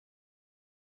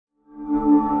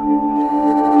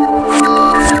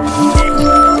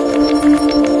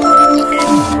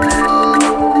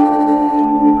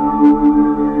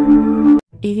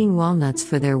walnuts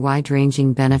for their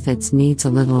wide-ranging benefits needs a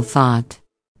little thought.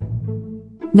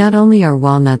 Not only are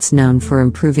walnuts known for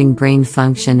improving brain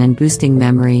function and boosting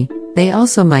memory, they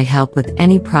also might help with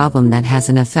any problem that has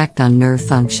an effect on nerve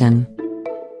function.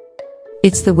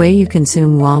 It's the way you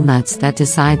consume walnuts that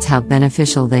decides how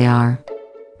beneficial they are.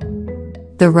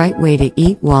 The right way to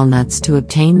eat walnuts to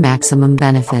obtain maximum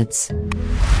benefits.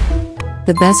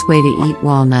 The best way to eat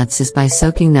walnuts is by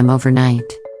soaking them overnight.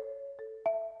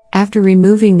 After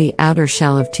removing the outer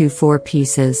shell of 2-4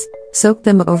 pieces, soak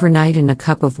them overnight in a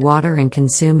cup of water and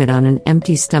consume it on an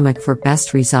empty stomach for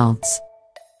best results.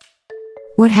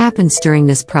 What happens during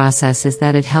this process is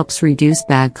that it helps reduce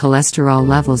bad cholesterol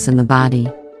levels in the body.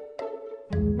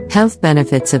 Health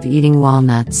benefits of eating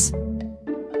walnuts.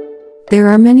 There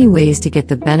are many ways to get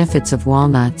the benefits of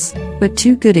walnuts, but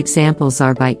 2 good examples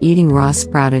are by eating raw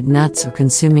sprouted nuts or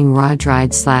consuming raw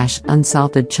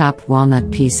dried/unsalted chopped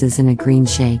walnut pieces in a green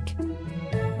shake.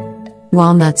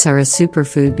 Walnuts are a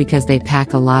superfood because they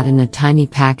pack a lot in a tiny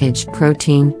package: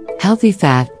 protein, healthy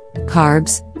fat,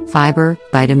 carbs, fiber,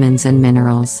 vitamins and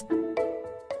minerals.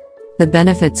 The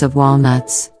benefits of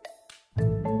walnuts.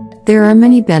 There are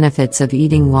many benefits of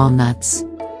eating walnuts.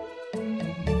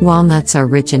 Walnuts are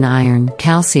rich in iron,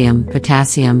 calcium,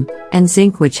 potassium, and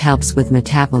zinc, which helps with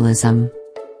metabolism.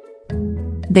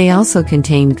 They also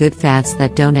contain good fats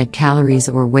that don't add calories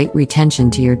or weight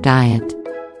retention to your diet.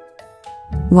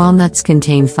 Walnuts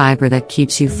contain fiber that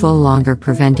keeps you full longer,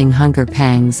 preventing hunger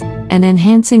pangs, and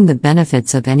enhancing the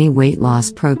benefits of any weight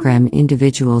loss program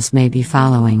individuals may be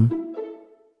following.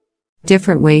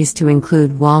 Different ways to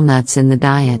include walnuts in the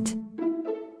diet.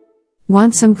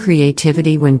 Want some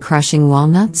creativity when crushing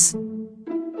walnuts?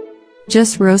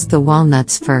 Just roast the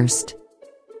walnuts first.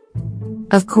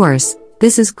 Of course,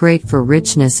 this is great for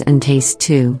richness and taste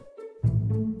too.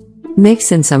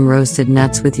 Mix in some roasted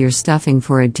nuts with your stuffing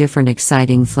for a different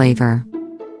exciting flavor.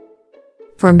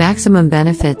 For maximum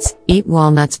benefits, eat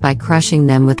walnuts by crushing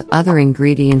them with other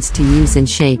ingredients to use in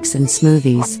shakes and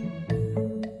smoothies.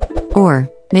 Or,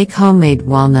 make homemade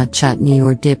walnut chutney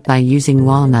or dip by using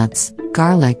walnuts,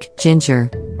 garlic,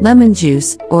 ginger, lemon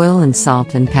juice, oil and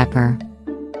salt and pepper.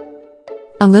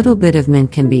 A little bit of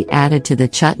mint can be added to the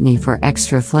chutney for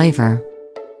extra flavor.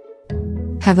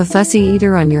 Have a fussy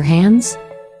eater on your hands?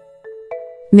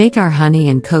 Make our honey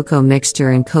and cocoa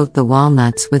mixture and coat the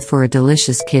walnuts with for a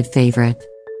delicious kid favorite.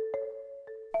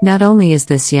 Not only is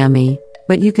this yummy,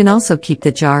 but you can also keep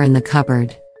the jar in the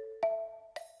cupboard.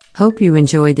 Hope you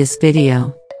enjoyed this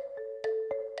video.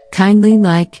 Kindly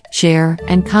like, share,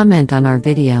 and comment on our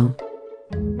video.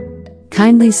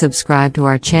 Kindly subscribe to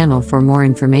our channel for more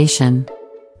information.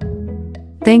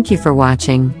 Thank you for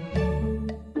watching.